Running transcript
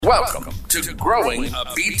Welcome to Growing a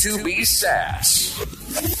B2B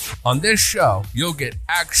SaaS. On this show, you'll get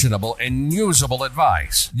actionable and usable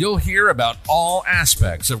advice. You'll hear about all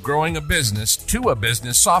aspects of growing a business to a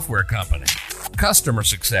business software company. Customer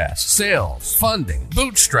success, sales, funding,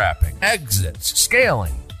 bootstrapping, exits,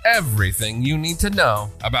 scaling, everything you need to know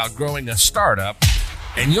about growing a startup,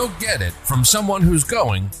 and you'll get it from someone who's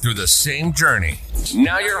going through the same journey.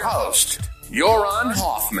 Now your host, Joran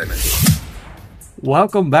Hoffman.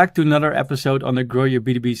 Welcome back to another episode on the Grow Your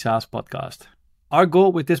B2B SaaS podcast. Our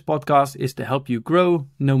goal with this podcast is to help you grow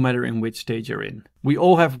no matter in which stage you're in. We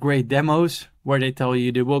all have great demos where they tell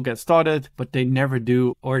you they will get started, but they never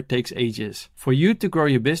do, or it takes ages. For you to grow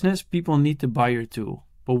your business, people need to buy your tool.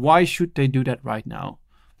 But why should they do that right now?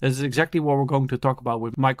 This is exactly what we're going to talk about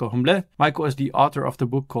with Michael Humblet. Michael is the author of the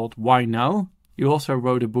book called Why Now? He also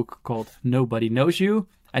wrote a book called Nobody Knows You,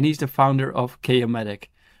 and he's the founder of Chaomatic,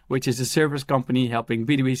 which is a service company helping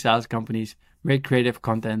B2B SaaS companies make creative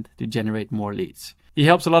content to generate more leads. He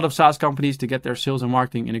helps a lot of SaaS companies to get their sales and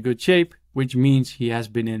marketing in a good shape, which means he has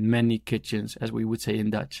been in many kitchens, as we would say in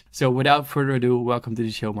Dutch. So without further ado, welcome to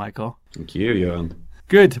the show, Michael. Thank you, Johan.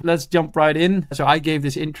 Good, let's jump right in. So I gave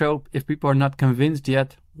this intro. If people are not convinced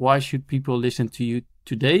yet, why should people listen to you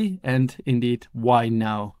today? And indeed, why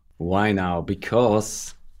now? Why now?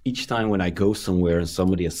 Because each time when I go somewhere and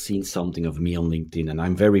somebody has seen something of me on LinkedIn, and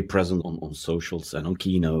I'm very present on socials and on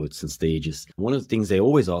keynotes and stages, one of the things they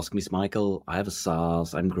always ask me is, Michael, I have a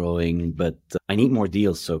SaaS, I'm growing, but I need more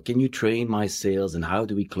deals. So can you train my sales and how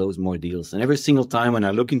do we close more deals? And every single time when I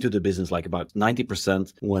look into the business, like about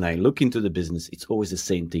 90%, when I look into the business, it's always the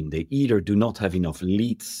same thing. They either do not have enough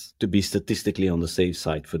leads to be statistically on the safe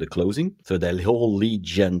side for the closing. So the whole lead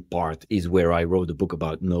gen part is where I wrote a book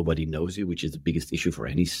about Nobody Knows You, which is the biggest issue for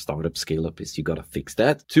any startup scale up, is you got to fix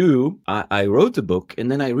that. Two, I wrote the book and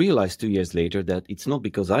then I realized 2 years later that it's not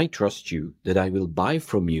because I trust you that I will buy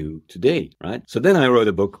from you today, right? So then I wrote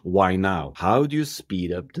a book, Why Now? How do you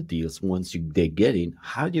speed up the deals once they get in?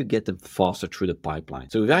 How do you get them faster through the pipeline?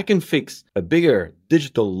 So if I can fix a bigger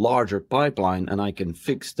digital, larger pipeline and I can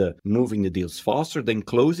fix the moving the deals faster, then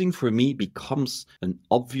closing for me becomes an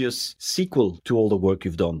obvious sequel to all the work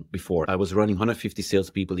you've done before. I was running 150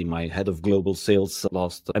 salespeople in my head of global sales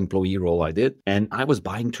last employee role I did. And I was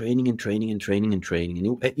buying training. And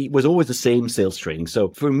it was always the same sales training. So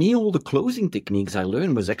for me, all the closing techniques I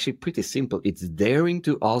learned was actually pretty simple. It's daring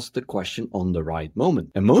to ask the question on the right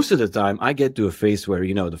moment. And most of the time I get to a phase where,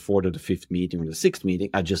 the fourth or the fifth meeting or the sixth meeting,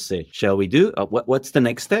 I just say, shall we do? What's the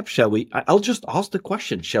next step? Shall we? I'll just ask the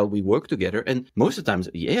question. Shall we work together? And most of the times,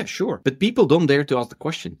 yeah, sure. But people don't dare to ask the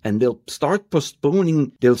question and they'll start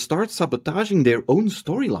postponing, they'll start sabotaging their own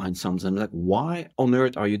storyline sometimes. Like, why on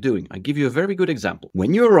earth are you doing? I give you a very good example.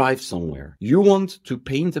 When you arrive somewhere, you want to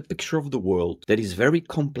paint a picture of the world that is very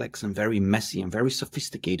complex and very messy and very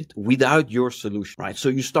sophisticated without your solution, right? So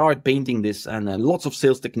you start painting this and lots of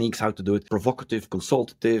sales techniques, how to do it, provocative,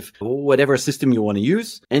 consultative, whatever system you want to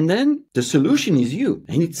use. And then the solution is you.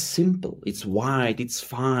 And it's simple. It's wide. It's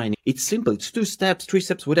fine. It's simple. It's 2 steps, 3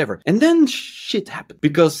 steps, whatever. And then shit happens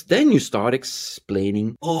because then you start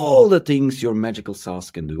explaining all the things your magical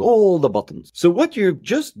SaaS can do, all the buttons. So what you're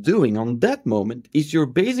just doing on that moment is you're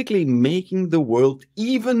basically making the world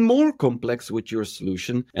even more complex with your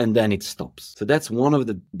solution, and then it stops. So that's one of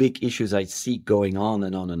the big issues I see going on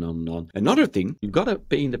and on and on and on. Another thing, you've got to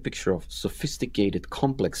paint a picture of sophisticated,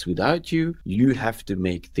 complex without you. You have to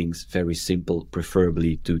make things very simple,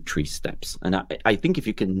 preferably 2-3 steps. And I think if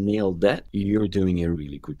you can nail that, you're doing a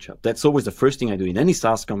really good job. That's always the first thing I do in any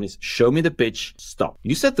SaaS company is show me the pitch, stop.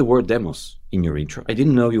 You said the word demos in your intro. I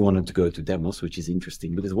didn't know you wanted to go to demos, which is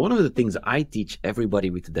interesting because one of the things I teach everybody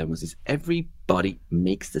with the demos is everybody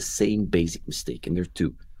makes the same basic mistake. And there are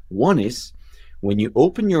 2. One is when you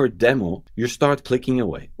open your demo, you start clicking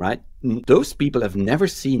away, right? Those people have never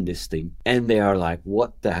seen this thing and they are like,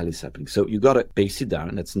 what the hell is happening? So you got to pace it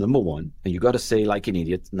down. That's number 1. And you got to say like an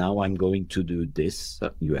idiot, now I'm going to do this.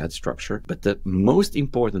 You add structure. But the most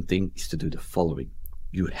important thing is to do the following.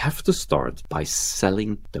 You have to start by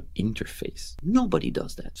selling the interface. Nobody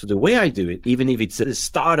does that. So the way I do it, even if it's a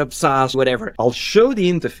startup, SaaS, whatever, I'll show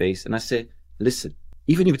the interface and I say, listen,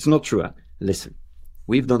 even if it's not true, listen,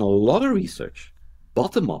 we've done a lot of research,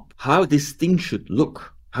 bottom up, how this thing should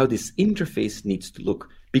look, how this interface needs to look.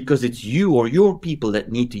 because it's you or your people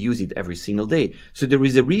that need to use it every single day. So there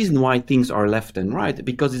is a reason why things are left and right,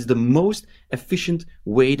 because it's the most efficient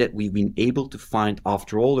way that we've been able to find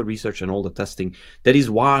after all the research and all the testing. That is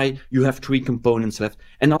why you have 3 components left.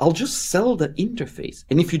 And I'll just sell the interface.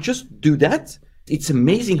 And if you just do that, it's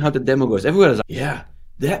amazing how the demo goes. Everyone is like, yeah,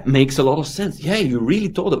 That makes a lot of sense. Yeah, you really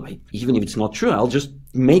thought of it. Even if it's not true, I'll just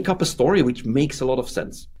make up a story which makes a lot of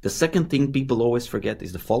sense. The second thing people always forget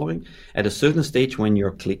is the following. At a certain stage when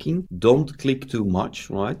you're clicking, don't click too much,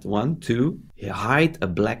 right? 1, 2, hide a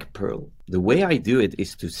black pearl. The way I do it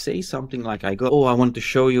is to say something like I go, oh, I want to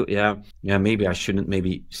show you. Yeah, maybe I shouldn't.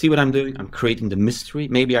 Maybe see what I'm doing? I'm creating the mystery.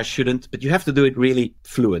 Maybe I shouldn't, but you have to do it really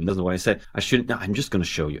fluent. That's why I said I shouldn't. No, I'm just going to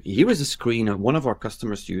show you. Here is a screen one of our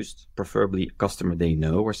customers used, preferably a customer they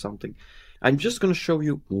know or something. I'm just going to show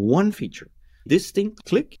you one feature. This thing,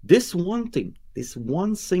 click, this one thing, this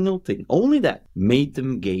one single thing, only that made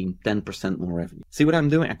them gain 10% more revenue. See what I'm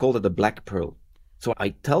doing? I call it the black pearl. So I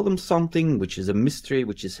tell them something which is a mystery,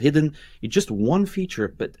 which is hidden. It's just one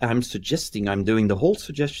feature, but I'm doing the whole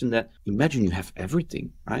suggestion that imagine you have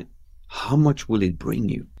everything, right? How much will it bring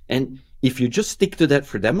you? And if you just stick to that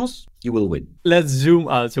for demos, you will win. Let's zoom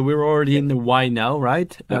out. So we're already in the why now,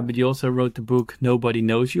 right? Yeah. But you also wrote the book, Nobody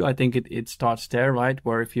Knows You. I think it starts there, right?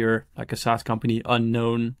 Where if you're like a SaaS company,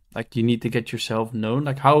 unknown, like you need to get yourself known.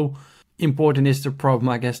 Like how important is the problem,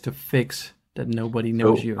 I guess, to fix that nobody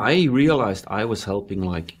knows you? I realized I was helping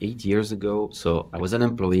like 8 years ago. So I was an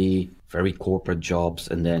employee, very corporate jobs.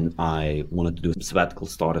 And then I wanted to do a sabbatical,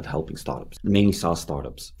 started helping startups, mainly SaaS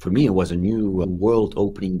startups. For me, it was a new world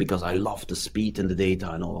opening because I loved the speed and the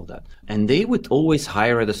data and all of that. And they would always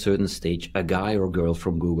hire at a certain stage a guy or girl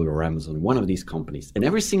from Google or Amazon, one of these companies. And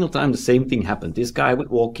every single time the same thing happened. This guy would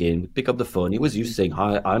walk in, pick up the phone. He was used to saying,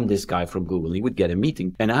 hi, I'm this guy from Google. He would get a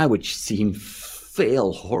meeting and I would see him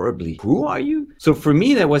fail horribly. Who are you? So for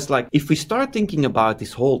me, that was like, if we start thinking about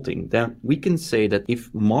this whole thing, then we can say that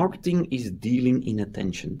if marketing is dealing in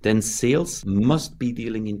attention, then sales must be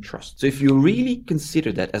dealing in trust. So if you really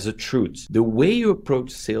consider that as a truth, the way you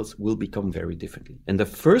approach sales will become very differently. And the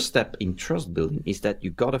first step in trust building is that you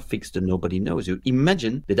gotta fix the nobody knows you.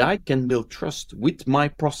 Imagine that I can build trust with my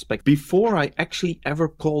prospect before I actually ever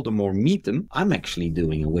call them or meet them. I'm actually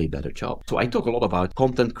doing a way better job. So I talk a lot about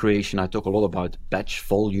content creation. I talk a lot about batch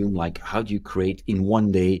volume, like how do you create in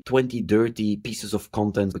one day 20 dirty pieces of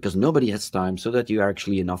content because nobody has time, so that you're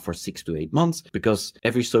actually enough for 6 to 8 months, because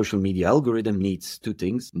every social media algorithm needs 2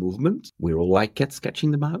 things: movement, we're all like cats catching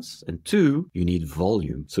the mouse, and 2, you need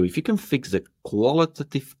volume. So if you can fix the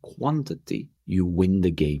qualitative quantity, you win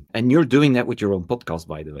the game. And you're doing that with your own podcast,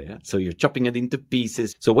 by the way. Yeah? So you're chopping it into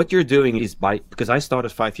pieces. So what you're doing is because I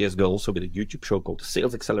started 5 years ago also with a YouTube show called the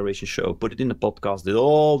Sales Acceleration Show, put it in the podcast, did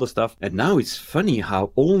all the stuff. And now it's funny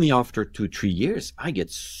how only after 2-3 years, I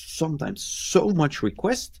get sometimes so much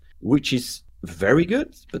request, which is very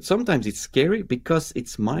good, but sometimes it's scary because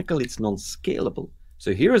it's Michael, it's non-scalable.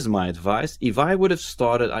 So here is my advice. If I would have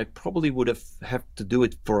started, I probably would have had to do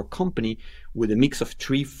it for a company with a mix of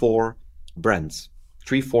 3-4 brands,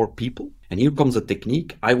 3-4 people. And here comes a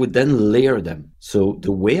technique. I would then layer them. So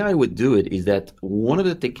the way I would do it is that one of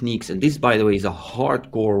the techniques, and this, by the way, is a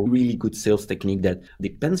hardcore, really good sales technique that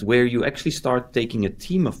depends where you actually start taking a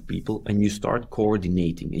team of people and you start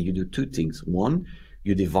coordinating. And you do 2 things. One,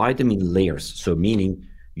 you divide them in layers. So meaning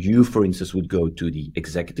you, for instance, would go to the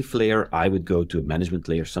executive layer. I would go to a management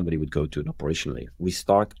layer. Somebody would go to an operational layer. We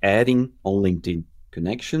start adding on LinkedIn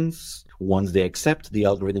connections. Once they accept, the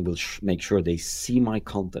algorithm will make sure they see my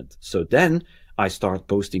content. So then I start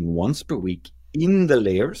posting once per week in the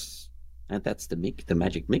layers, and that's the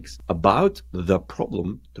magic mix, about the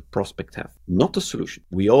problem the prospect have, not the solution.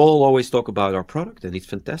 We all always talk about our product and it's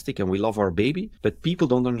fantastic and we love our baby, but people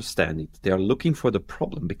don't understand it. They are looking for the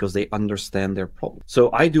problem because they understand their problem. So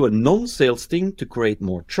I do a non-sales thing to create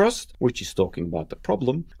more trust, which is talking about the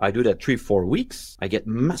problem. I do that 3-4 weeks. I get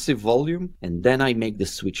massive volume, and then I make the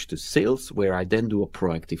switch to sales, where I then do a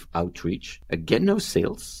proactive outreach. Again, no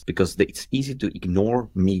sales, because it's easy to ignore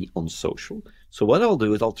me on social. So what I'll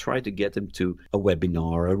do is I'll try to get them to a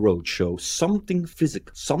webinar, a roadshow, something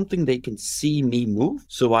physical, something they can see me move.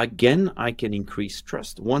 So again, I can increase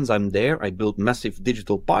trust. Once I'm there, I build massive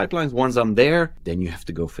digital pipelines. Once I'm there, then you have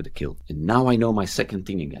to go for the kill. And now I know my second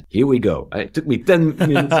thing again. Here we go. It took me 10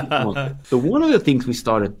 minutes. So one of the things we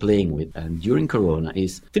started playing with during Corona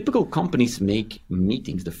is typical companies make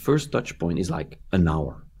meetings. The first touch point is like an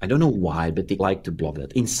hour. I don't know why, but they like to block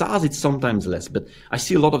that. In SaaS, it's sometimes less, but I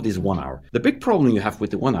see a lot of this 1 hour. The big problem you have with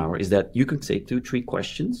the 1 hour is that you can say 2-3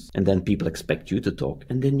 questions, and then people expect you to talk,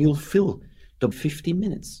 and then you'll fill the 50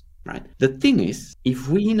 minutes. right? The thing is, if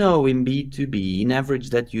we know in B2B, in average,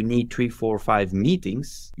 that you need 3, 4, 5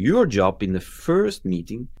 meetings, your job in the first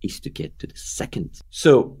meeting is to get to the second.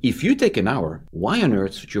 So if you take an hour, why on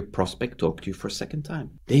earth should your prospect talk to you for a second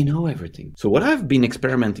time? They know everything. So what I've been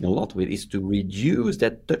experimenting a lot with is to reduce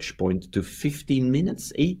that touch point to 15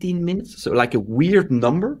 minutes, 18 minutes. So like a weird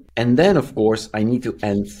number. And then, of course, I need to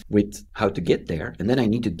end with how to get there. And then I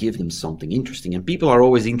need to give them something interesting. And people are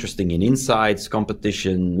always interested in insights,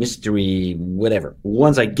 competition, mystery, whatever.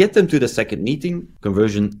 Once I get them to the second meeting,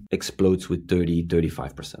 conversion explodes with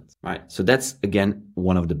 30-35%, right? So that's, again,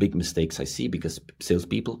 one of the big mistakes I see, because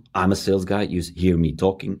salespeople, I'm a sales guy, you hear me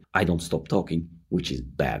talking, I don't stop talking, which is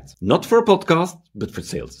bad. Not for a podcast, but for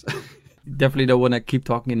sales. Definitely don't want to keep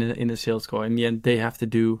talking in a sales call. In the end, they have to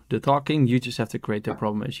do the talking. You just have to create the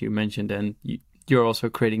problem, as you mentioned, and you're also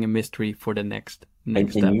creating a mystery for the next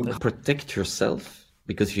step. And you protect yourself,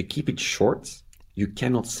 because if you keep it short, you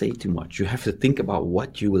cannot say too much. You have to think about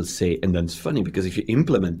what you will say. And then it's funny, because if you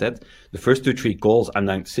implement that, the first 2-3 calls, I'm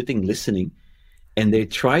now sitting listening, and they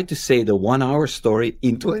try to say the 1 hour story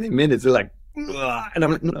in 20 minutes. They're like, ugh. And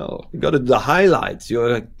I'm like, no, you got the highlights. You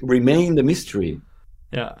like, remain the mystery.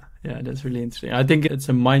 Yeah, that's really interesting. I think it's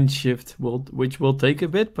a mind shift which will take a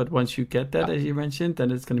bit, but once you get that, as you mentioned,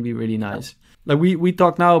 then it's going to be really nice. Like we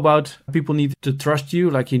talk now about people need to trust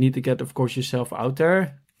you, like you need to get, of course, yourself out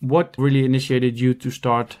there. What really initiated you to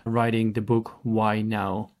start writing the book, Why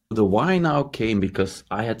Now? The Why Now came because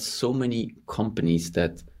I had so many companies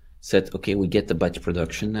that said, okay, we get the batch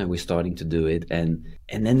production and we're starting to do it. And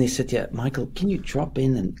then they said, yeah, Michael, can you drop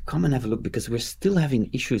in and come and have a look? Because we're still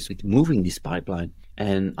having issues with moving this pipeline.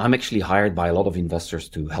 And I'm actually hired by a lot of investors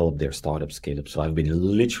to help their startup scale up. So I've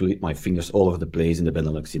been literally my fingers all over the place in the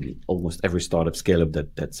Benelux, in almost every startup scale up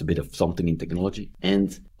that's a bit of something in technology.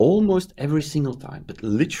 And almost every single time, but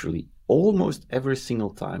literally almost every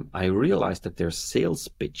single time, I realized that their sales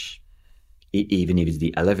pitch, even if it's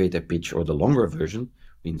the elevator pitch or the longer version,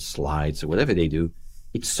 in slides or whatever they do,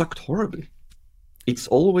 it sucked horribly. It's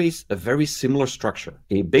always a very similar structure.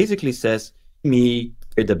 It basically says, me,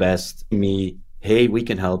 you're the best, me, hey, we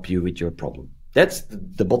can help you with your problem. That's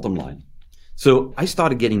the bottom line. So I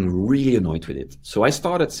started getting really annoyed with it. So I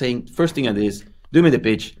started saying, first thing I did is, do me the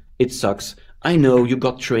pitch, it sucks. I know you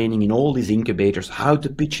got training in all these incubators, how to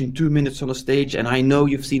pitch in 2 minutes on a stage, and I know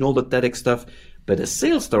you've seen all the TEDx stuff, but a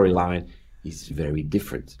sales storyline is very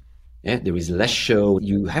different. Yeah, there is less show.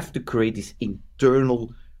 You have to create this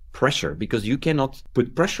internal pressure, because you cannot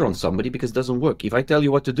put pressure on somebody because it doesn't work. If I tell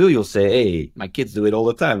you what to do, you'll say, hey, my kids do it all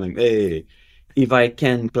the time. Like, hey, if I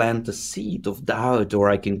can plant a seed of doubt, or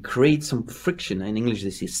I can create some friction, in English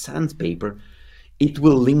this is sandpaper, it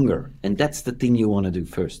will linger. And that's the thing you want to do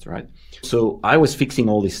first, right? So I was fixing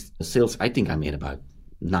all these sales. I think I made about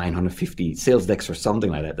 950 sales decks or something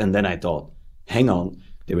like that. And then I thought, hang on,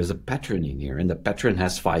 there is a pattern in here, and the pattern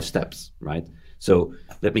has 5 steps, right? So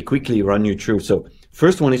let me quickly run you through. So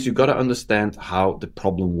first one is you got to understand how the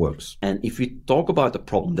problem works. And if you talk about the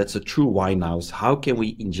problem, that's a true why now, is how can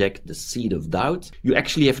we inject the seed of doubt? You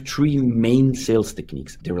actually have 3 main sales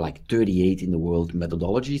techniques. There are like 38 in the world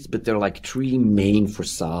methodologies, but there are like 3 main for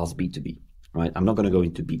SaaS B2B, right? I'm not going to go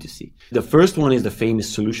into B2C. The first one is the famous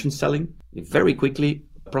solution selling. Very quickly,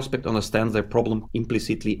 prospect understands their problem,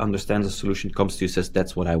 implicitly understands the solution, comes to you, says,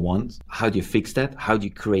 that's what I want. How do you fix that? How do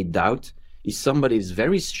you create doubt? If somebody is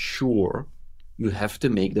very sure, you have to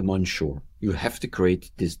make them unsure. You have to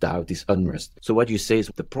create this doubt, this unrest. So what you say is,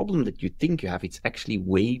 the problem that you think you have, it's actually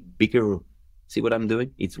way bigger. See what I'm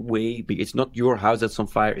doing? It's way big. It's not your house that's on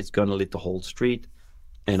fire. It's going to lit the whole street,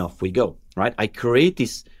 and off we go, right? I create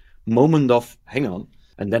this moment of, hang on,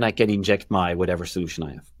 and then I can inject my whatever solution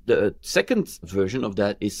I have. The second version of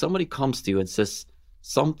that is somebody comes to you and says,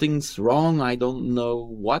 something's wrong. I don't know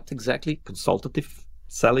what exactly. Consultative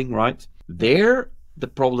selling, right? There, the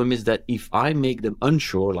problem is that if I make them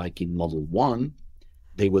unsure, like in model 1,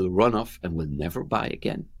 they will run off and will never buy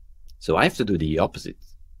again. So I have to do the opposite.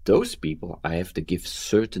 Those people, I have to give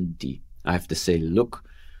certainty. I have to say, look,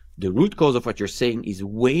 the root cause of what you're saying is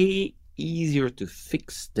way easier to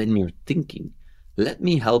fix than you're thinking. Let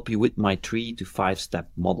me help you with my 3 to 5 step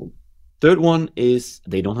model. Third one is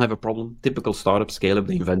they don't have a problem. Typical startup scale up,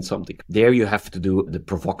 they invent something. There you have to do the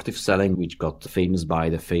provocative selling, which got famous by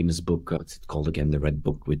the famous book, what's it called again, the Red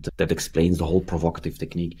Book, that explains the whole provocative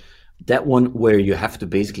technique. That one where you have to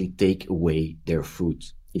basically take away their food.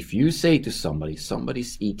 If you say to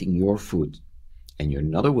somebody's eating your food and you're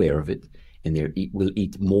not aware of it, and they will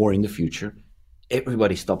eat more in the future,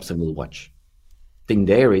 everybody stops and will watch. Thing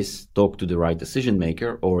there is, talk to the right decision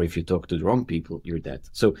maker, or if you talk to the wrong people, you're dead.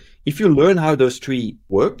 So if you learn how those 3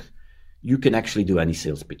 work, you can actually do any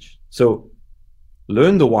sales pitch. So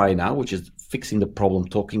learn the why now, which is fixing the problem,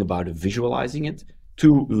 talking about it, visualizing it,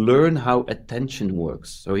 to learn how attention works.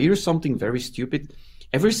 So here's something very stupid.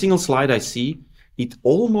 Every single slide I see, it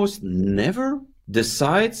almost never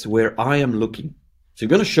decides where I am looking. So you're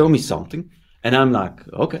going to show me something and I'm like,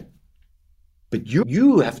 okay. But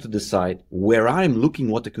you have to decide where I'm looking,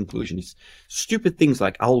 what the conclusion is. Stupid things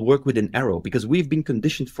like I'll work with an arrow because we've been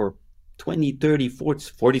conditioned for 20, 30,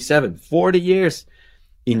 40, 47, 40 years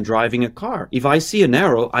in driving a car. If I see an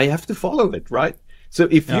arrow, I have to follow it, right? So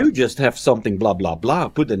if you just have something blah, blah, blah,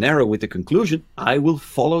 put an arrow with the conclusion, I will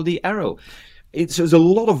follow the arrow. There's a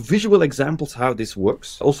lot of visual examples how this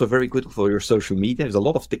works. Also very good for your social media. There's a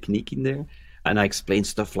lot of technique in there. And I explain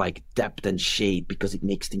stuff like depth and shade because it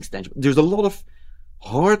makes things tangible. There's a lot of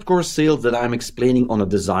hardcore sales that I'm explaining on a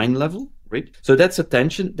design level, right? So that's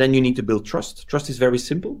attention. Then you need to build trust. Trust is very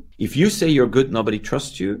simple. If you say you're good, nobody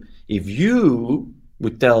trusts you. If you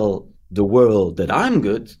would tell the world that I'm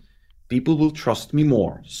good, people will trust me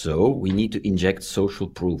more. So we need to inject social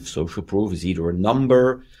proof. Social proof is either a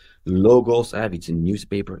number, logos, if it's in the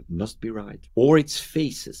newspaper, it must be right. Or it's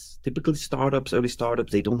faces. Typically startups, early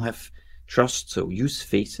startups, they don't have trust, so use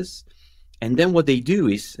faces. And then what they do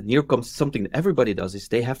is, and here comes something that everybody does, is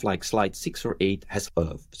they have like slide 6 or 8 has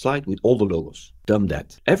a slide with all the logos. Dumb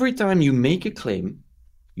that. Every time you make a claim,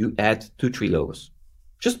 you add 2-3 logos.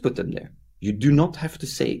 Just put them there. You do not have to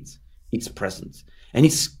say it. It's present. And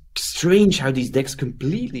it's strange how these decks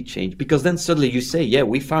completely change, because then suddenly you say, yeah,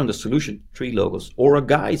 we found a solution, 3 logos, or a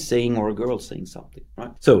guy saying or a girl saying something,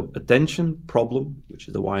 right? So attention, problem, which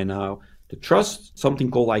is the why now. The trust, something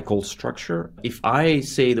I call structure. If I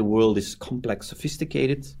say the world is complex,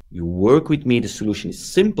 sophisticated, you work with me, the solution is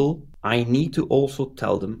simple, I need to also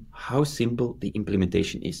tell them how simple the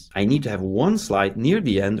implementation is. I need to have one slide near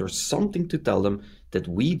the end or something to tell them that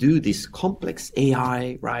we do this complex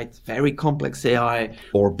AI, right? Very complex AI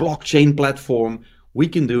or blockchain platform. We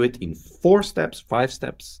can do it in 4 steps, 5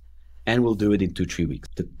 steps, and we'll do it in 2-3 weeks.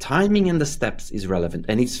 The timing and the steps is relevant.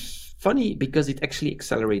 And it's funny because it actually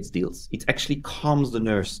accelerates deals. It actually calms the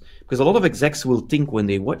nerves, because a lot of execs will think when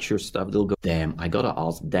they watch your stuff, they'll go, damn, I gotta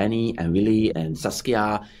ask Danny and Willy and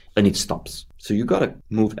Saskia, and it stops. So you gotta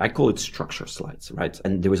move. I call it structure slides, right?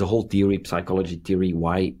 And there is a whole theory, psychology theory,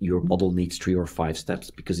 why your model needs 3 or 5 steps,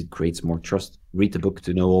 because it creates more trust. Read the book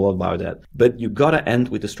to know all about that. But you gotta end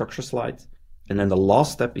with the structure slide. And then the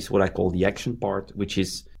last step is what I call the action part, which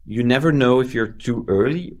is you never know if you're too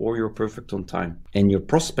early or you're perfect on time. And your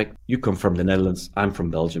prospect, you come from the Netherlands, I'm from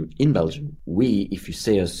Belgium. In Belgium, we, if you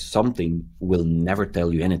say us something, will never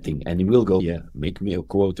tell you anything. And we'll go, yeah, make me a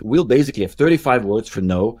quote. We'll basically have 35 words for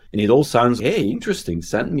no. And it all sounds, hey, interesting,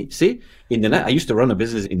 send me. See, I used to run a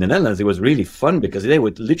business in the Netherlands. It was really fun because they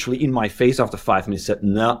would literally in my face after 5 minutes said,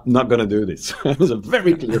 no, not going to do this. It was a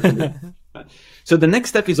very clear thing. So the next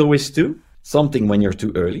step is always something when you're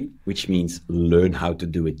too early, which means learn how to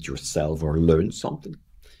do it yourself or learn something.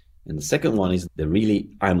 And the second one is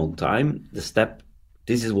I'm on time. The step,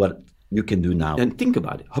 this is what you can do now. And think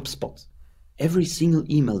about it, HubSpot. Every single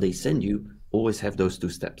email they send you always have those 2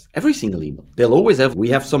 steps. Every single email. They'll always have, we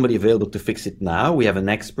have somebody available to fix it now. We have an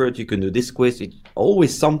expert. You can do this quiz. It's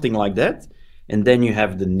always something like that. And then you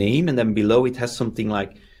have the name, and then below it has something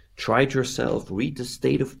like, try it yourself, read the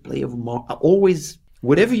state of play of market. Always,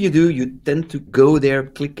 whatever you do, you tend to go there,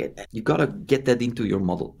 click it. You got to get that into your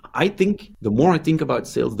model. I think the more I think about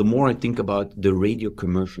sales, the more I think about the radio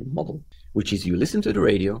commercial model, which is you listen to the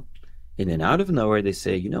radio, and then out of nowhere they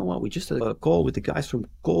say, you know what, we just had a call with the guys from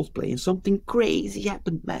Coldplay and something crazy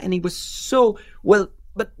happened, man. It was so well,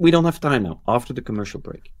 but we don't have time now after the commercial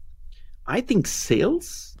break. I think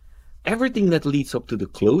sales, everything that leads up to the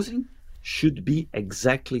closing should be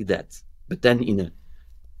exactly that, but then in a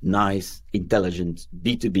nice, intelligent,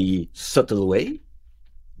 B2B, subtle way.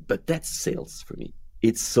 But that's sales for me.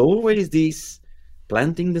 It's always this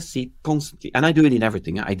planting the seed constantly. And I do it in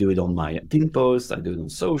everything. I do it on my LinkedIn posts. I do it on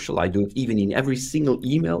social. I do it even in every single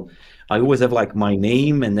email. I always have like my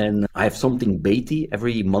name, and then I have something baity.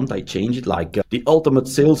 Every month I change it, like the ultimate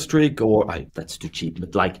sales trick, or that's too cheap,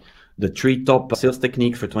 but like the 3 top sales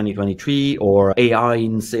techniques for 2023, or AI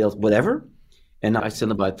in sales, whatever. And I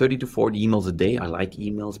send about 30 to 40 emails a day. I like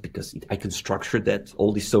emails because I can structure that.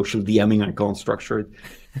 All this social DMing, I can't structure it.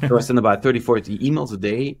 So I send about 30, 40 emails a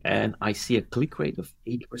day, and I see a click rate of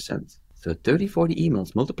 80%. So 30, 40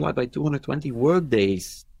 emails multiplied by 220 work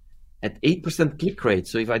days at 8% click rate.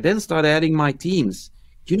 So if I then start adding my teams,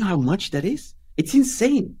 do you know how much that is? It's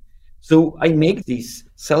insane. So I make these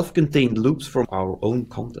self-contained loops from our own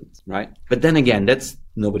content, right? But then again, that's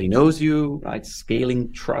Nobody knows you, right?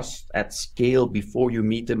 Scaling trust at scale before you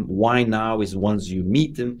meet them. Why now is once you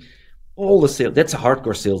meet them. All the sales, that's a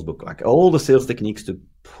hardcore sales book, like all the sales techniques to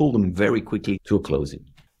pull them very quickly to a closing.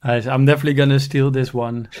 I'm definitely going to steal this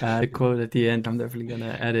one. The quote at the end, I'm definitely going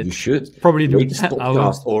to add it. You should. Probably do this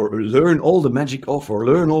podcast or learn all the magic of, or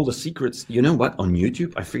learn all the secrets. You know what? On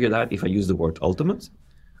YouTube, I figured out if I use the word ultimate,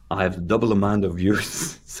 I have double amount of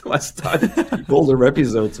views. So I started all the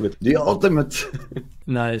episodes with the ultimate.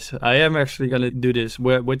 Nice. I am actually going to do this.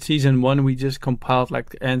 With season 1, we just compiled like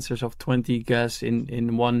the answers of 20 guests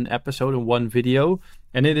in one episode, in one video.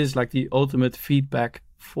 And it is like the ultimate feedback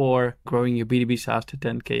for growing your B2B SaaS to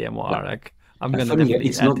 10K MOR. Like, I'm going to definitely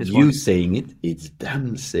it's add not this you one. saying it, it's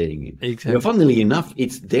them saying it. Exactly. You know, funnily enough,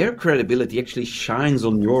 it's their credibility actually shines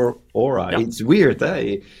on your aura. Yeah. It's weird,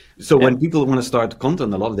 eh? So when people want to start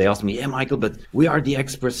content a lot, they ask me, yeah, Michael, but we are the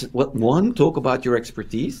experts. What, one, talk about your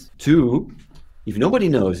expertise. Two, if nobody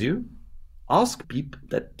knows you, ask people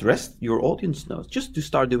that the rest your audience knows, just to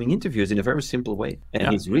start doing interviews in a very simple way.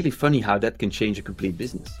 And it's really funny how that can change a complete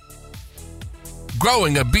business.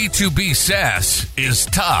 Growing a B2B SaaS is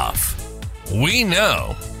tough. We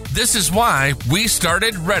know. This is why we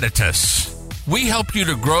started Reditus. We help you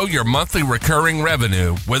to grow your monthly recurring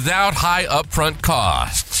revenue without high upfront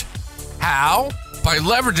costs. How? By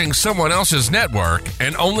leveraging someone else's network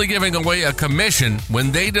and only giving away a commission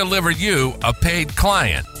when they deliver you a paid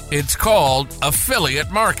client. It's called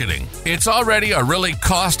affiliate marketing. It's already a really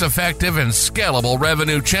cost-effective and scalable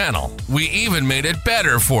revenue channel. We even made it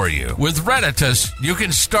better for you. With Reditus, you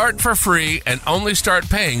can start for free and only start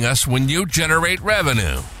paying us when you generate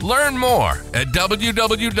revenue. Learn more at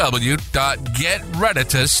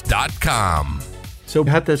www.getreditus.com. So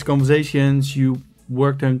you had these conversations, you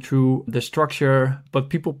worked them through the structure, but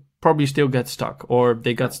people probably still get stuck, or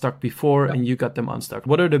they got stuck before and you got them unstuck.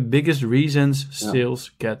 What are the biggest reasons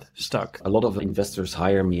sales get stuck? A lot of investors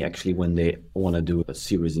hire me actually when they want to do a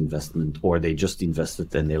serious investment, or they just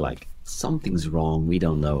invested and they're like, something's wrong, we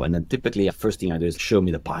don't know. And then typically the first thing I do is show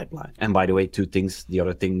me the pipeline. And by the way, two things. The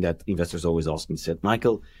other thing that investors always ask me said,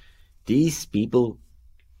 Michael, these people,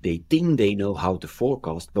 they think they know how to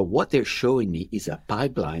forecast, but what they're showing me is a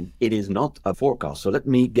pipeline. It is not a forecast. So let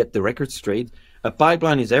me get the record straight. A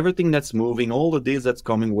pipeline is everything that's moving, all the deals that's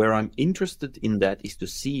coming. Where I'm interested in that is to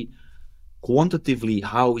see quantitatively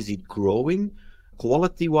how is it growing,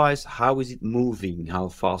 quality-wise, how is it moving, how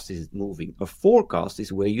fast is it moving. A forecast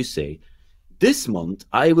is where you say, this month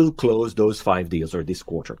I will close those 5 deals, or this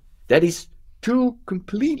quarter. That is two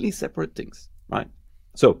completely separate things, right?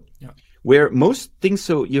 So where most things,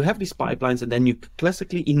 so you have these pipelines, and then you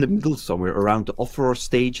classically in the middle somewhere around the offer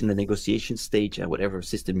stage and the negotiation stage, whatever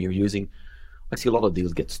system you're using, I see a lot of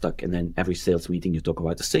deals get stuck, and then every sales meeting you talk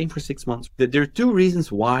about the same for 6 months. There are two reasons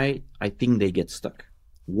why I think they get stuck.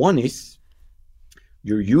 One is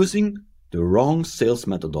you're using the wrong sales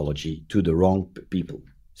methodology to the wrong people.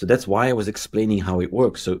 So that's why I was explaining how it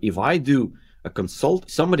works. So if I do a consult,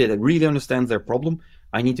 somebody that really understands their problem,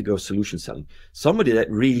 I need to go solution selling. Somebody that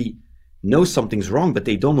really knows something's wrong, but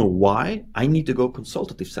they don't know why, I need to go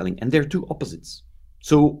consultative selling. And they're two opposites.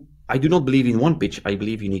 So I do not believe in one pitch. I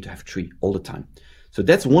believe you need to have 3 all the time. So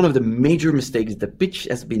that's one of the major mistakes. The pitch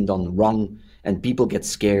has been done wrong and people get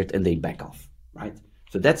scared and they back off, right?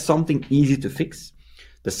 So that's something easy to fix.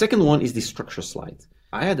 The second one is the structure slide.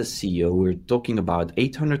 I had a CEO, we were talking about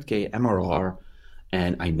 800K MRR,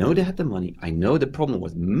 and I know they had the money. I know the problem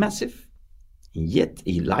was massive, and yet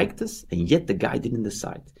he liked us, and yet the guy didn't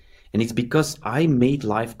decide. And it's because I made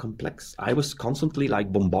life complex. I was constantly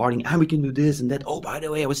like bombarding, we can do this and that. Oh, by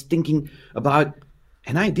the way, I was thinking about,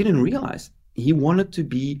 and I didn't realize he wanted to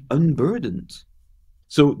be unburdened.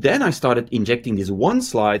 So then I started injecting this one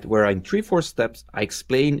slide where in 3-4 steps, I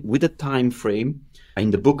explain with a time frame.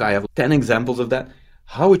 In the book, I have 10 examples of that,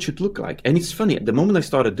 how it should look like. And it's funny, at the moment I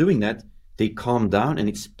started doing that, they calmed down and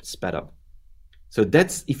it's sped up. So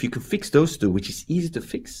that's, if you can fix those two, which is easy to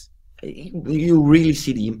fix, you really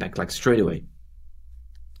see the impact like straight away.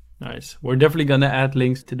 Nice. We're definitely going to add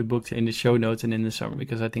links to the books in the show notes and in the summary,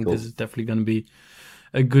 because I think this is definitely going to be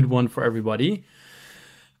a good one for everybody.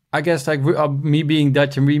 I guess like me being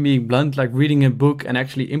Dutch and me being blunt, like reading a book and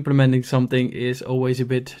actually implementing something is always a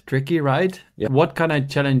bit tricky, right? Yeah. What kind of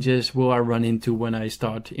challenges will I run into when I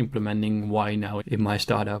start implementing Why Now in my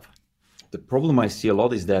startup? The problem I see a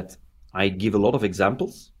lot is that I give a lot of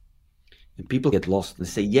examples and people get lost and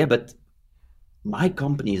say, yeah, but my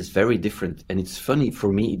company is very different. And it's funny,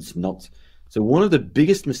 for me, it's not. So one of the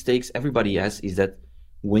biggest mistakes everybody has is that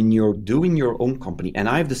when you're doing your own company, and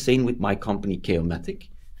I have the same with my company, Chaomatic,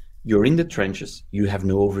 you're in the trenches, you have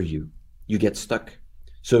no overview, you get stuck.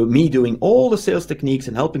 So me doing all the sales techniques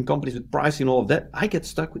and helping companies with pricing and all of that, I get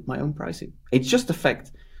stuck with my own pricing. It's just a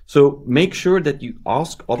fact. So make sure that you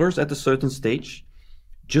ask others at a certain stage,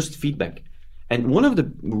 just feedback. And one of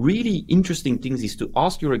the really interesting things is to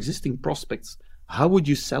ask your existing prospects, how would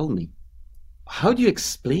you sell me? How do you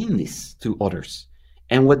explain this to others?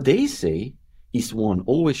 And what they say is one,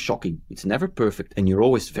 always shocking. It's never perfect and you're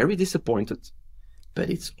always very disappointed, but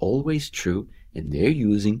it's always true and they're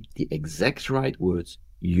using the exact right words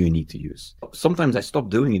you need to use. Sometimes I stop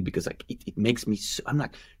doing it because it makes me, I'm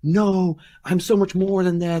like, no, I'm so much more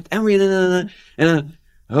than that. And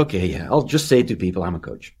okay, yeah, I'll just say to people, I'm a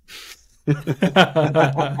coach.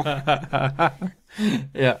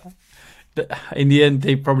 Yeah. In the end,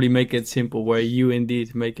 they probably make it simple where you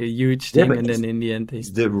indeed make a huge thing and then in the end...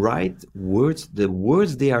 It's the right words, the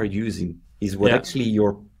words they are using is what actually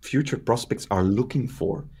your future prospects are looking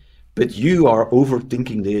for. But you are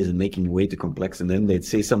overthinking this and making it way too complex, and then they'd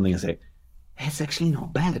say something and say, that's actually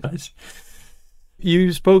not bad. Nice.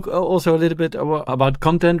 You spoke also a little bit about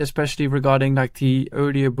content, especially regarding like the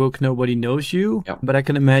earlier book, Nobody Knows You. Yeah. But I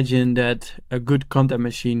can imagine that a good content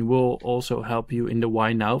machine will also help you in the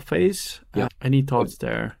why now phase. Yeah. Any thoughts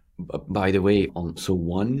there? By the way,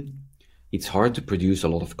 it's hard to produce a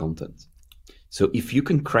lot of content. So if you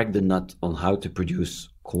can crack the nut on how to produce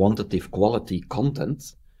quantitative quality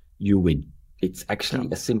content, you win. It's actually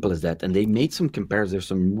as simple as that. And they made some comparisons. There's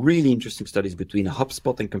some really interesting studies between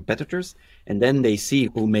HubSpot and competitors. And then they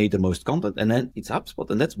see who made the most content. And then it's HubSpot.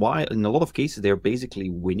 And that's why in a lot of cases, they're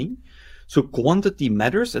basically winning. So quantity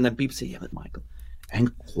matters. And then people say, yeah, but Michael,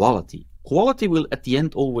 and quality. Quality will at the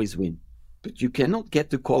end always win. But you cannot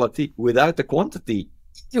get to quality without the quantity.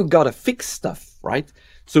 You got to fix stuff, right?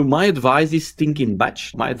 So my advice is think in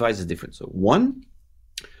batch. My advice is different. So one,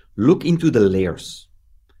 look into the layers.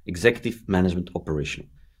 Executive, management, operational.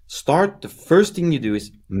 The first thing you do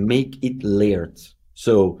is make it layered.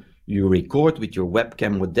 So you record with your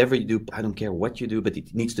webcam, whatever you do, I don't care what you do, but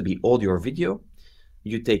it needs to be audio or video.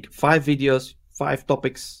 You take 5 videos, 5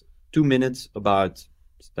 topics, 2 minutes about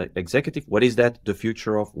executive. What is that? The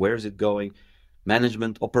future of, where is it going?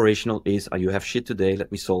 Management, operational is, you have shit today,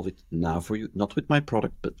 let me solve it now for you. Not with my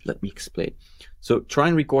product, but let me explain. So try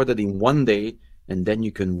and record it in one day. And then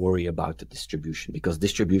you can worry about the distribution, because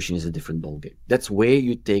distribution is a different ballgame. That's where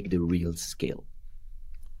you take the real scale,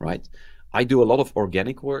 right? I do a lot of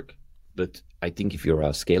organic work, but I think if you're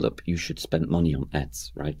a scale up, you should spend money on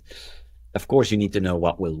ads, right? Of course, you need to know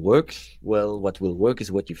what will work. Well, what will work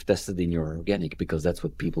is what you've tested in your organic, because that's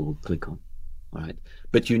what people will click on, right?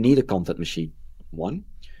 But you need a content machine, 1.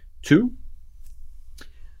 2,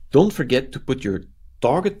 don't forget to put your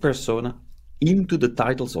target persona into the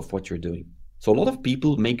titles of what you're doing. So a lot of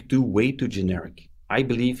people make way too generic. I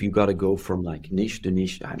believe you got to go from like niche to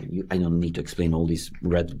niche. I mean, I don't need to explain all these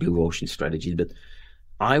red, blue ocean strategies, but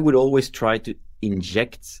I would always try to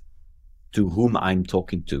inject to whom I'm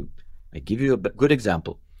talking to. I give you a good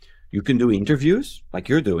example. You can do interviews like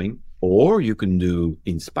you're doing, or you can do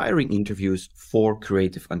inspiring interviews for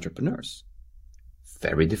creative entrepreneurs.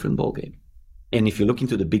 Very different ballgame. And if you look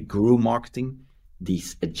into the big guru marketing,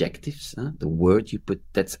 these adjectives, the word you put,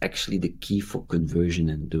 that's actually the key for conversion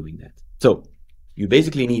and doing that. So you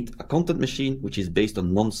basically need a content machine, which is based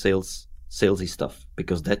on salesy stuff,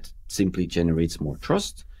 because that simply generates more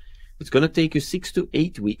trust. It's going to take you 6 to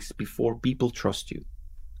 8 weeks before people trust you.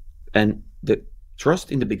 And the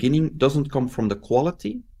trust in the beginning doesn't come from the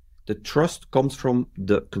quality. The trust comes from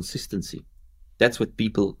the consistency. That's what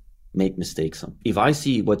people make mistakes on. If I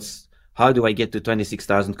see how do I get to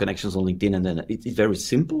 26,000 connections on LinkedIn? And then it's very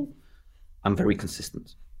simple. I'm very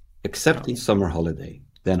consistent, except in summer holiday.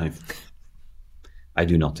 Then I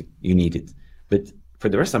do nothing. You need it. But for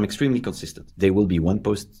the rest, I'm extremely consistent. There will be one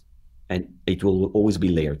post and it will always be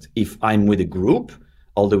layered. If I'm with a group,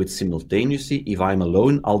 I'll do it simultaneously. If I'm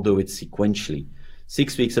alone, I'll do it sequentially.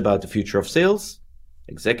 6 weeks about the future of sales,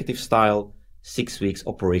 executive style, 6 weeks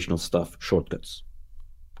operational stuff, shortcuts.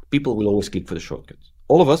 People will always click for the shortcuts.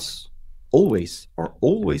 All of us are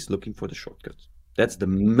always looking for the shortcuts. That's the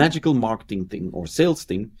magical marketing thing or sales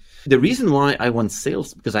thing. The reason why I want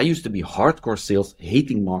sales, because I used to be hardcore sales,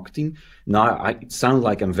 hating marketing. Now it sounds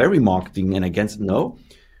like I'm very marketing and against. No,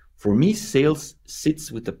 for me, sales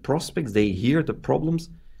sits with the prospects. They hear the problems.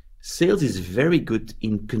 Sales is very good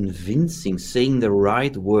in convincing, saying the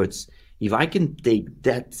right words. If I can take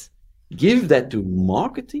that, give that to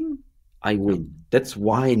marketing, I win. That's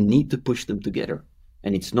why I need to push them together.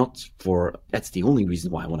 And that's the only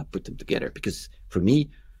reason why I want to put them together. Because for me,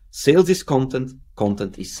 sales is content,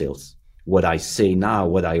 content is sales. What I say now,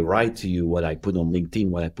 what I write to you, what I put on LinkedIn,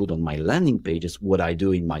 what I put on my landing pages, what I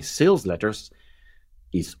do in my sales letters,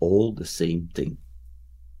 is all the same thing.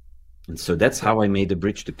 And so that's how I made the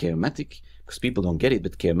bridge to Chaomatic, because people don't get it,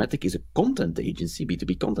 but Chaomatic is a content agency,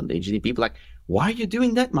 B2B content agency. People are like, why are you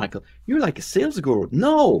doing that, Michael? You're like a sales guru.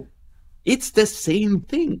 No, it's the same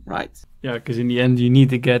thing, right? Yeah, because in the end, you need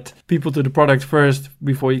to get people to the product first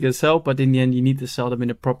before you can sell. But in the end, you need to sell them in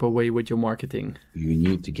a proper way with your marketing. You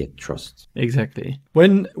need to get trust. Exactly.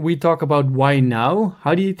 When we talk about why now,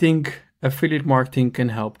 how do you think affiliate marketing can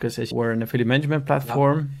help? Because as we're an affiliate management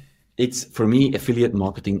platform. It's, for me, affiliate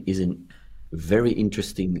marketing is a very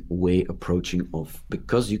interesting way approaching of,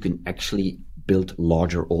 because you can actually build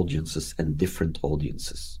larger audiences and different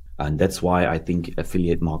audiences. And that's why I think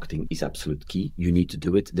affiliate marketing is absolute key. You need to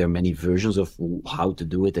do it. There are many versions of how to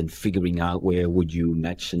do it and figuring out where would you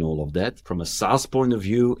match and all of that. From a SaaS point of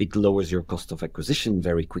view, it lowers your cost of acquisition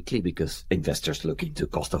very quickly because investors look into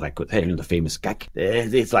cost of acquisition, the famous CAC.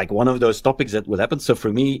 It's like one of those topics that will happen. So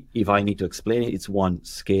for me, if I need to explain it, it's one,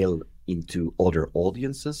 scale into other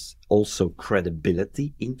audiences, also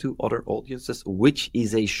credibility into other audiences, which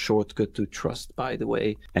is a shortcut to trust, by the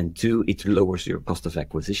way. And two, it lowers your cost of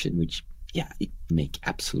acquisition, which, it makes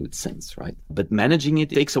absolute sense, right? But managing it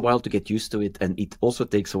takes a while to get used to it. And it also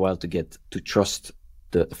takes a while to get to trust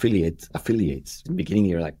the affiliates. In the beginning,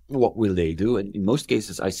 you're like, what will they do? And in most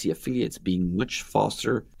cases, I see affiliates being much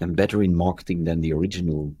faster and better in marketing than the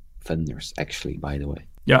original vendors, actually, by the way.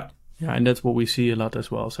 Yeah. Yeah, and that's what we see a lot as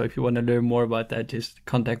well. So if you want to learn more about that, just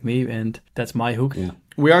contact me, and that's my hook. Yeah.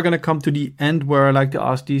 We are going to come to the end where I like to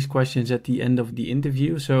ask these questions at the end of the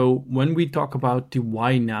interview. So when we talk about the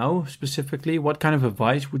why now specifically, what kind of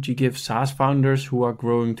advice would you give SaaS founders who are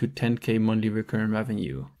growing to 10K monthly recurring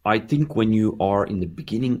revenue? I think when you are in the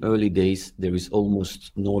beginning, early days, there is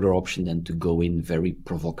almost no other option than to go in very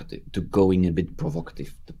provocative, to go in a bit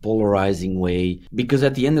provocative, the polarizing way. Because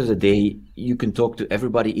at the end of the day, you can talk to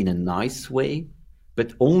everybody in a nice way,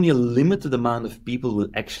 but only a limited amount of people will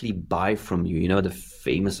actually buy from you. You know, the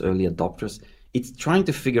famous early adopters. It's trying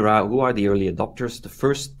to figure out who are the early adopters. The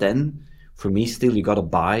first 10, for me, still, you got to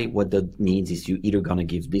buy. What that means is you either going to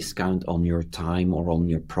give discount on your time or on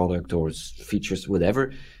your product or features,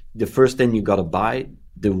 whatever. The first 10 you got to buy.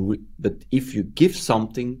 But if you give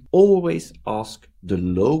something, always ask the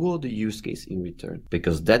logo, the use case in return,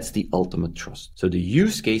 because that's the ultimate trust. So the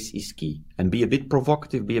use case is key, and be a bit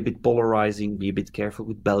provocative, be a bit polarizing, be a bit careful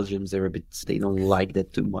with Belgians. They don't like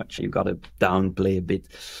that too much. You got to downplay a bit,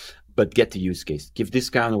 but get the use case. Give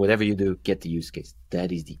discount or whatever you do, get the use case.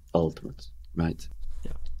 That is the ultimate, right?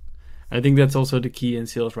 I think that's also the key in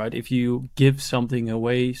sales, right? If you give something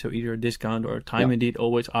away, so either a discount or a time indeed,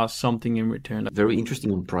 always ask something in return. Very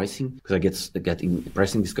interesting on pricing, because I get in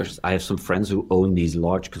pricing discussions. I have some friends who own these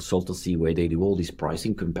large consultancy where they do all this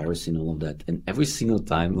pricing comparison and all of that. And every single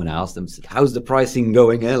time when I ask them, how's the pricing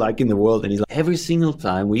going, like in the world? And he's like, every single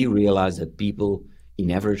time we realize that people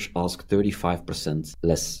in average ask 35%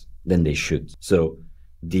 less than they should. So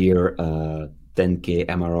dear 10K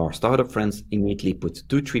MRR startup friends, immediately put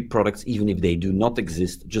 2-3 products, even if they do not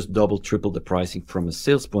exist, just double, triple the pricing. From a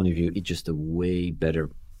sales point of view, it's just a way better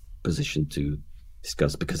position to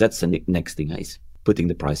discuss, because that's the next thing is putting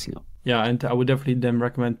the pricing up. Yeah, and I would definitely then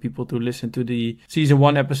recommend people to listen to the season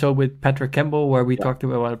 1 episode with Patrick Campbell, where we talked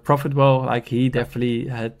about Profitwell. Like, he definitely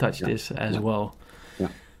had touched this as well.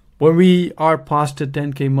 When we are past the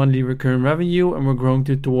 10K monthly recurring revenue and we're growing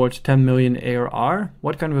towards 10 million ARR,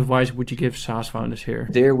 what kind of advice would you give SaaS founders here?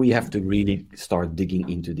 There we have to really start digging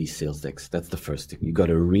into these sales decks. That's the first thing. You got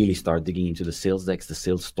to really start digging into the sales decks, the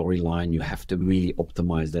sales storyline. You have to really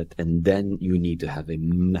optimize that. And then you need to have a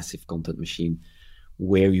massive content machine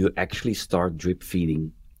where you actually start drip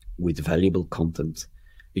feeding with valuable content.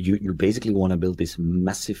 You basically want to build this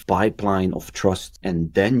massive pipeline of trust,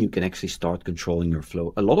 and then you can actually start controlling your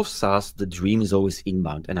flow. A lot of SaaS, the dream is always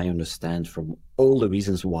inbound, and I understand from all the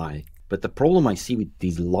reasons why. But the problem I see with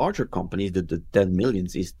these larger companies, the 10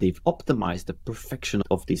 millions, is they've optimized the perfection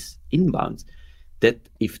of this inbound. That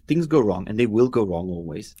if things go wrong, and they will go wrong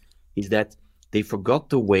always, is that they forgot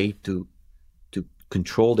the way to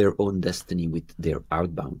control their own destiny with their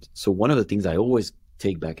outbound. So one of the things I always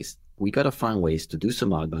take back is, we got to find ways to do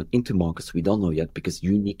some outbound into markets we don't know yet, because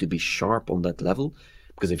you need to be sharp on that level.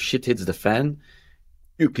 Because if shit hits the fan,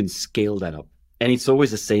 you can scale that up. And it's always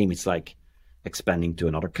the same. It's like expanding to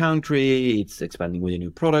another country. It's expanding with a new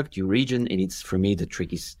product, new region. And it's, for me, the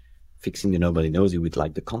trick is fixing the nobody knows you with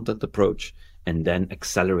like the content approach, and then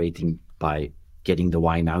accelerating by getting the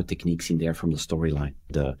why now techniques in there from the storyline,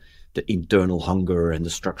 the internal hunger and the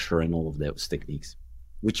structure and all of those techniques,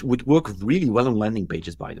 which would work really well on landing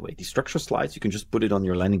pages, by the way. The structure slides, you can just put it on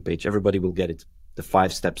your landing page. Everybody will get it. The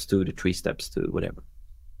 5 steps to, the 3 steps to, whatever.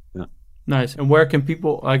 Nice. And where can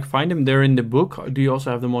people find them? They're in the book. Do you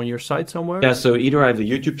also have them on your site somewhere? Yeah, so either I have the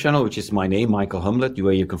YouTube channel, which is my name, Michael Humblet,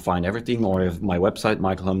 where you can find everything, or I have my website,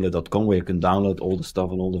 michaelhumblet.com, where you can download all the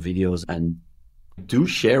stuff and all the videos, and do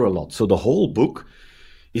share a lot. So the whole book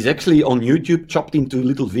is actually on YouTube chopped into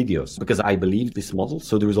little videos because I believe this model.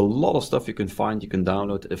 So there is a lot of stuff you can find, you can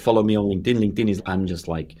download. Follow me on LinkedIn. LinkedIn is, I'm just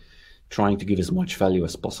like trying to give as much value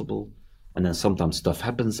as possible. And then sometimes stuff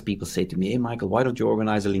happens. People say to me, hey, Michael, why don't you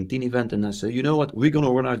organize a LinkedIn event? And I say, you know what? We're going to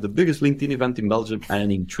organize the biggest LinkedIn event in Belgium.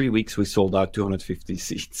 And in 3 weeks, we sold out 250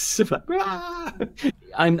 seats.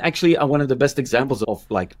 I'm actually one of the best examples of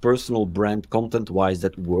like personal brand content wise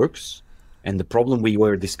that works. And the problem we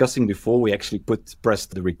were discussing before we actually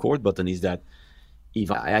pressed the record button is that if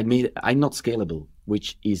I'm not scalable,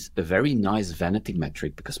 which is a very nice vanity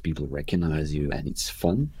metric because people recognize you and it's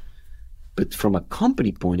fun. But from a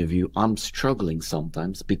company point of view, I'm struggling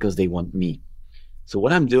sometimes because they want me. So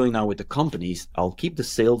what I'm doing now with the companies, I'll keep the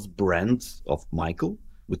sales brand of Michael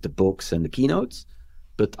with the books and the keynotes,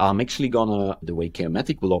 but I'm actually the way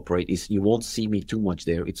Chaomatic will operate is you won't see me too much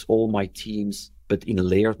there. It's all my teams, but in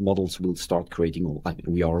layered models, we'll start creating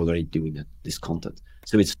we are already doing this content.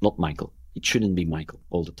 So it's not Michael. It shouldn't be Michael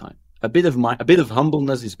all the time. A bit of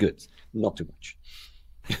humbleness is good, not too much.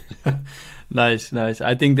 Nice.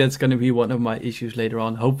 I think that's going to be one of my issues later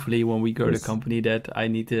on. Hopefully, when we grow the company, that I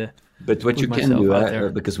need to. But what you can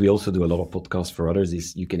do, because we also do a lot of podcasts for others,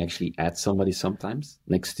 is you can actually add somebody sometimes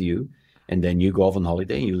next to you, and then you go off on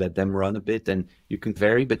holiday and you let them run a bit, and you can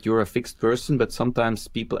vary. But you're a fixed person. But sometimes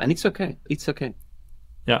people, and it's okay. It's okay.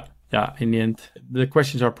 Yeah. In the end, the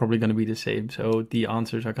questions are probably going to be the same, so the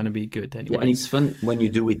answers are going to be good anyway. Yeah, and it's fun when you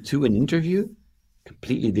do it to an interview.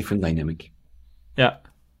 Completely different dynamic. Yeah,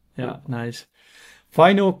 nice.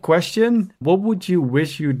 Final question. What would you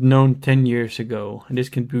wish you'd known 10 years ago? And this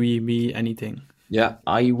can be anything. Yeah,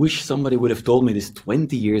 I wish somebody would have told me this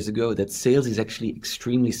 20 years ago that sales is actually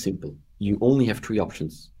extremely simple. You only have 3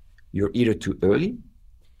 options. You're either too early,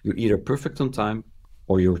 you're either perfect on time,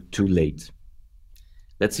 or you're too late.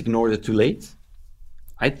 Let's ignore the too late.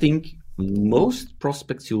 I think most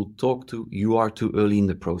prospects you'll talk to, you are too early in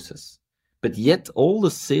the process. But yet all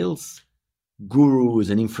the sales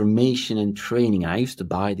gurus and information and training, I used to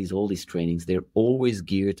buy all these trainings, they're always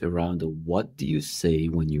geared around what do you say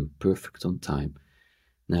when you're perfect on time.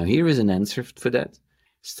 Now here is an answer for that.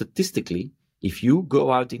 Statistically, if you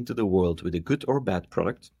go out into the world with a good or bad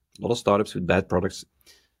product, a lot of startups with bad products,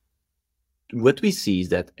 what we see is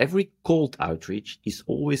that every cold outreach is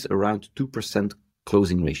always around 2%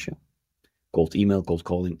 closing ratio. Cold email, cold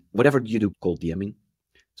calling, whatever you do, cold DMing.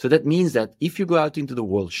 So that means that if you go out into the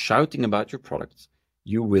world shouting about your products,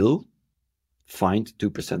 you will find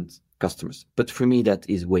 2% customers. But for me, that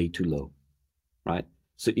is way too low, right?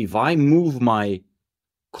 So if I move my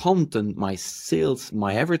content, my sales,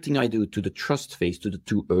 my everything I do to the trust phase, to the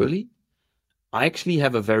too early, I actually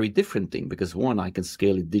have a very different thing because 1, I can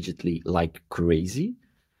scale it digitally like crazy.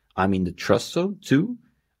 I'm in the trust zone. 2,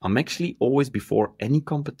 I'm actually always before any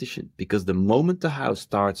competition because the moment the house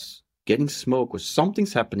starts getting smoke or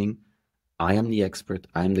something's happening, I am the expert.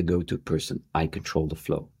 I am the go-to person. I control the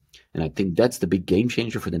flow. And I think that's the big game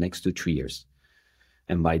changer for the next 2-3 years.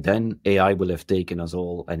 And by then, AI will have taken us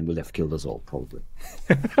all and will have killed us all, probably.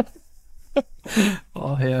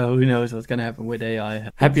 Oh, yeah, who knows what's going to happen with AI.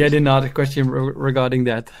 Happy I didn't ask a question regarding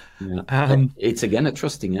that. Yeah. It's again a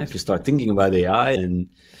trusting. If you start thinking about AI and...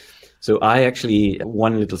 So I actually,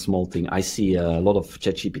 one little small thing, I see a lot of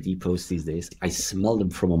ChatGPT posts these days. I smell them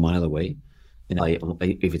from a mile away. And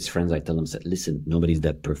if it's friends, I tell them, listen, nobody's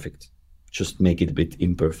that perfect. Just make it a bit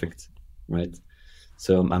imperfect, right?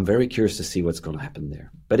 So I'm very curious to see what's going to happen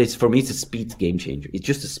there. But for me, it's a speed game changer. It's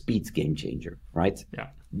just a speed game changer, right? Yeah.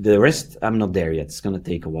 The rest, I'm not there yet. It's going to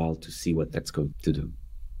take a while to see what that's going to do.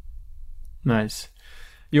 Nice.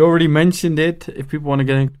 You already mentioned it. If people want to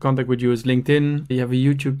get in contact with you, it's LinkedIn. You have a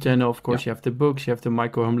YouTube channel, of course. Yeah. You have the books. You have the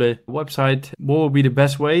Michael Humblet website. What will be the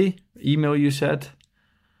best way? Email, you said?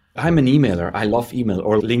 I'm an emailer. I love email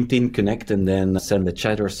or LinkedIn connect and then send a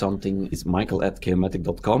chat or something. It's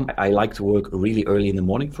michael@chaomatic.com. I like to work really early in the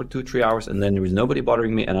morning for 2-3 hours and then there is nobody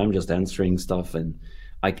bothering me and I'm just answering stuff. And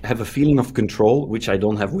I have a feeling of control, which I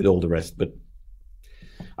don't have with all the rest. But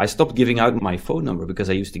I stopped giving out my phone number because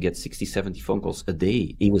I used to get 60, 70 phone calls a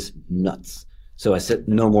day. It was nuts. So I said,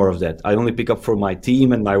 no more of that. I only pick up for my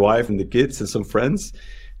team and my wife and the kids and some friends,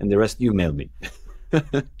 and the rest you mail me.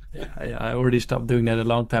 Yeah, I already stopped doing that a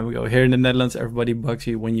long time ago. Here in the Netherlands, everybody bugs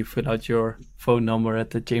you when you fill out your phone number at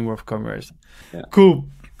the Chamber of Commerce. Yeah. Cool.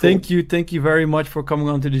 Thank you. Thank you very much for coming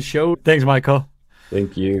on to the show. Thanks, Michael.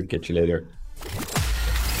 Thank you. Catch you later.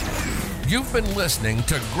 You've been listening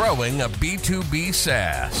to Growing a B2B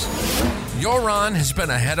SaaS. Joran has been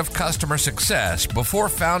a head of customer success before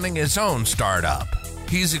founding his own startup.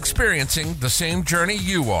 He's experiencing the same journey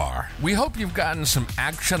you are. We hope you've gotten some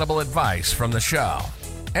actionable advice from the show.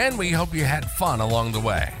 And we hope you had fun along the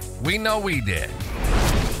way. We know we did.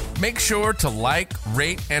 Make sure to like,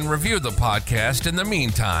 rate, and review the podcast in the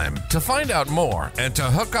meantime. To find out more and to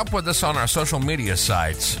hook up with us on our social media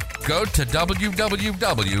sites, go to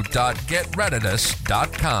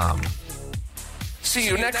www.getredditus.com. See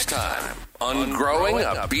you next time on Growing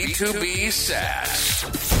a B2B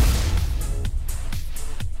SaaS.